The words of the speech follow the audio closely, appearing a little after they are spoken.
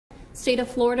State of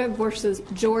Florida versus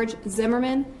George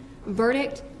Zimmerman.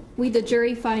 Verdict: we, the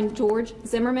jury, find George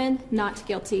Zimmerman not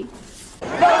guilty. No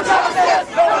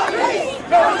justice, no peace!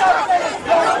 No justice,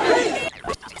 no peace!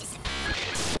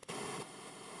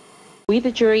 We,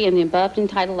 the jury, in the above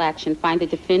entitled action, find the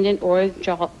defendant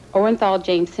Orenthal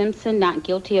James Simpson not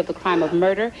guilty of the crime of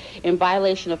murder in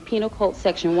violation of Penal Code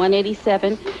Section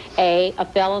 187A, a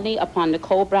felony upon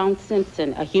Nicole Brown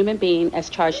Simpson, a human being, as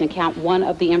charged in count 1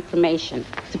 of the information.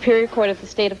 Superior Court of the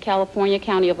State of California,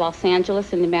 County of Los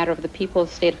Angeles, in the matter of the people of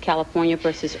the State of California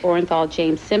versus Orenthal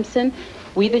James Simpson.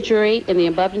 We, the jury, in the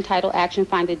above entitled action,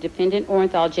 find the defendant,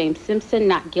 Orenthal James Simpson,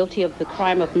 not guilty of the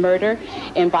crime of murder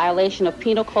in violation of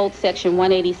Penal Code Section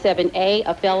 187A,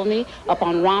 a felony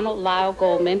upon Ronald Lyle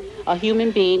Goldman, a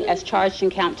human being, as charged in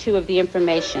count 2 of the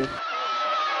information.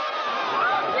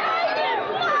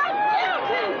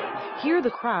 Here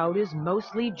the crowd is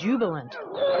mostly jubilant.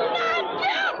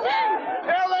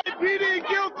 LAPD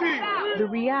guilty! The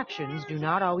reactions do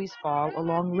not always fall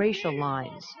along racial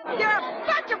lines. There are a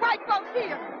bunch of white folks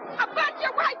here, a bunch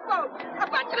of white folks, a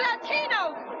bunch of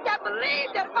Latinos that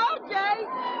believe that O.J.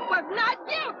 was not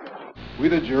guilty. We,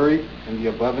 the jury, in the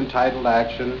above entitled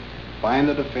action, find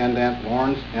the defendant,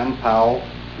 Lawrence M. Powell,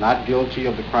 not guilty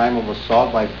of the crime of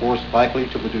assault by force likely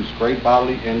to produce great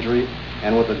bodily injury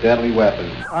and with a deadly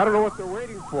weapon. I don't know what they're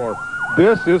waiting for.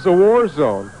 This is a war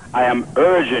zone. I am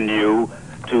urging you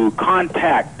to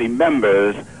contact the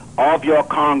members of your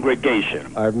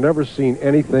congregation. I've never seen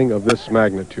anything of this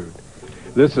magnitude.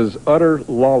 This is utter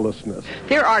lawlessness.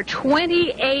 There are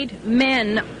 28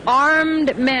 men,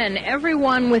 armed men,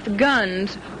 everyone with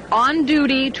guns, on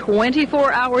duty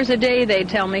 24 hours a day, they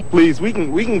tell me. Please, we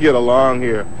can get along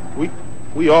here.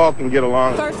 We all can get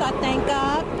along. First, I thank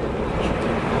God,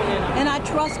 and I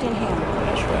trust in him,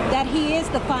 that he is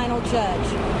the final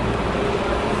judge,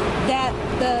 that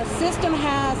the system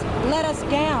has let us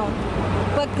down,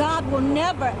 but God will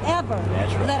never, ever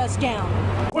let us down.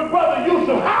 But Brother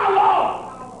Yusuf, how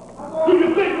long do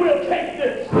you think we'll take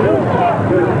this?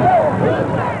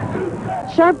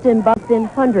 Sharpton bucked in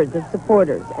hundreds of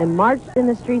supporters and marched in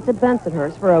the streets of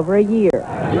Bensonhurst for over a year.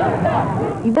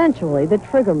 Eventually, the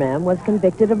triggerman was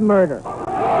convicted of murder.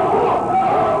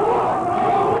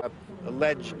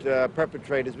 Alleged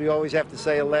perpetrators, we always have to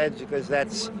say alleged because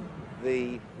that's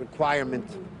the requirement.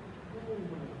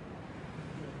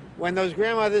 When those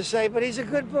grandmothers say, but he's a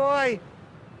good boy,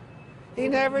 he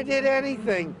never did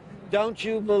anything, don't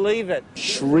you believe it?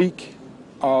 Shriek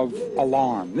of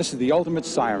alarm. This is the ultimate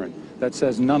siren that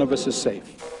says none of us is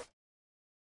safe.